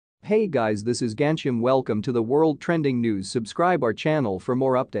Hey guys, this is Gansham. Welcome to the World Trending News. Subscribe our channel for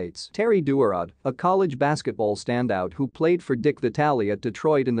more updates. Terry Duerod, a college basketball standout who played for Dick Vitale at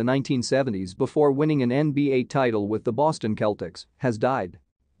Detroit in the 1970s before winning an NBA title with the Boston Celtics, has died.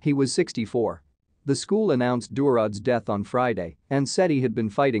 He was 64. The school announced Duerod's death on Friday and said he had been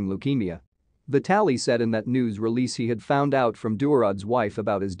fighting leukemia. Vitale said in that news release he had found out from Duerod's wife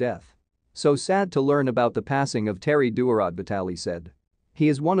about his death. "So sad to learn about the passing of Terry Duerod," Vitale said. "He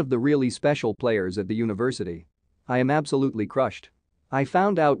is one of the really special players at the university. I am absolutely crushed. I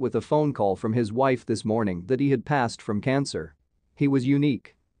found out with a phone call from his wife this morning that he had passed from cancer. He was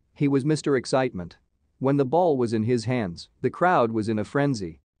unique. He was Mr. Excitement. When the ball was in his hands, the crowd was in a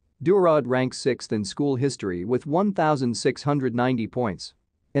frenzy." Duerod ranks 6th in school history with 1,690 points.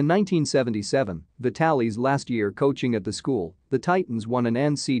 In 1977, Vitale's last year coaching at the school, the Titans won an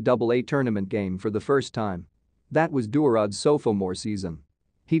NCAA tournament game for the first time. That was Duerod's sophomore season.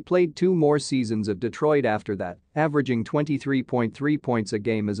 He played 2 more seasons at Detroit after that, averaging 23.3 points a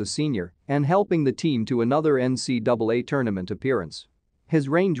game as a senior and helping the team to another NCAA tournament appearance. His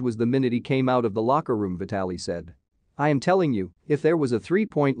range was the minute he came out of the locker room, Vitale said. "I am telling you, if there was a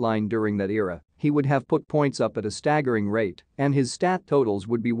three-point line during that era, he would have put points up at a staggering rate and his stat totals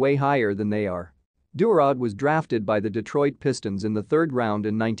would be way higher than they are." Duerod was drafted by the Detroit Pistons in the 3rd round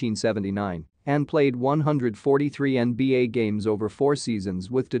in 1979 and played 143 NBA games over 4 seasons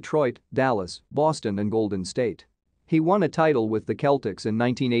with Detroit, Dallas, Boston and Golden State. He won a title with the Celtics in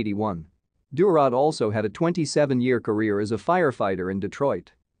 1981. Duerod also had a 27-year career as a firefighter in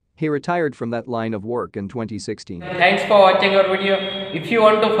Detroit. He retired from that line of work in 2016. Thanks for watching our video. If you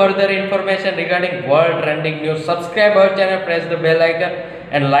want to further information regarding world trending news, subscribe our channel, press the bell icon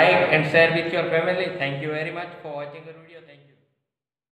and like and share with your family. Thank you very much for watching our video.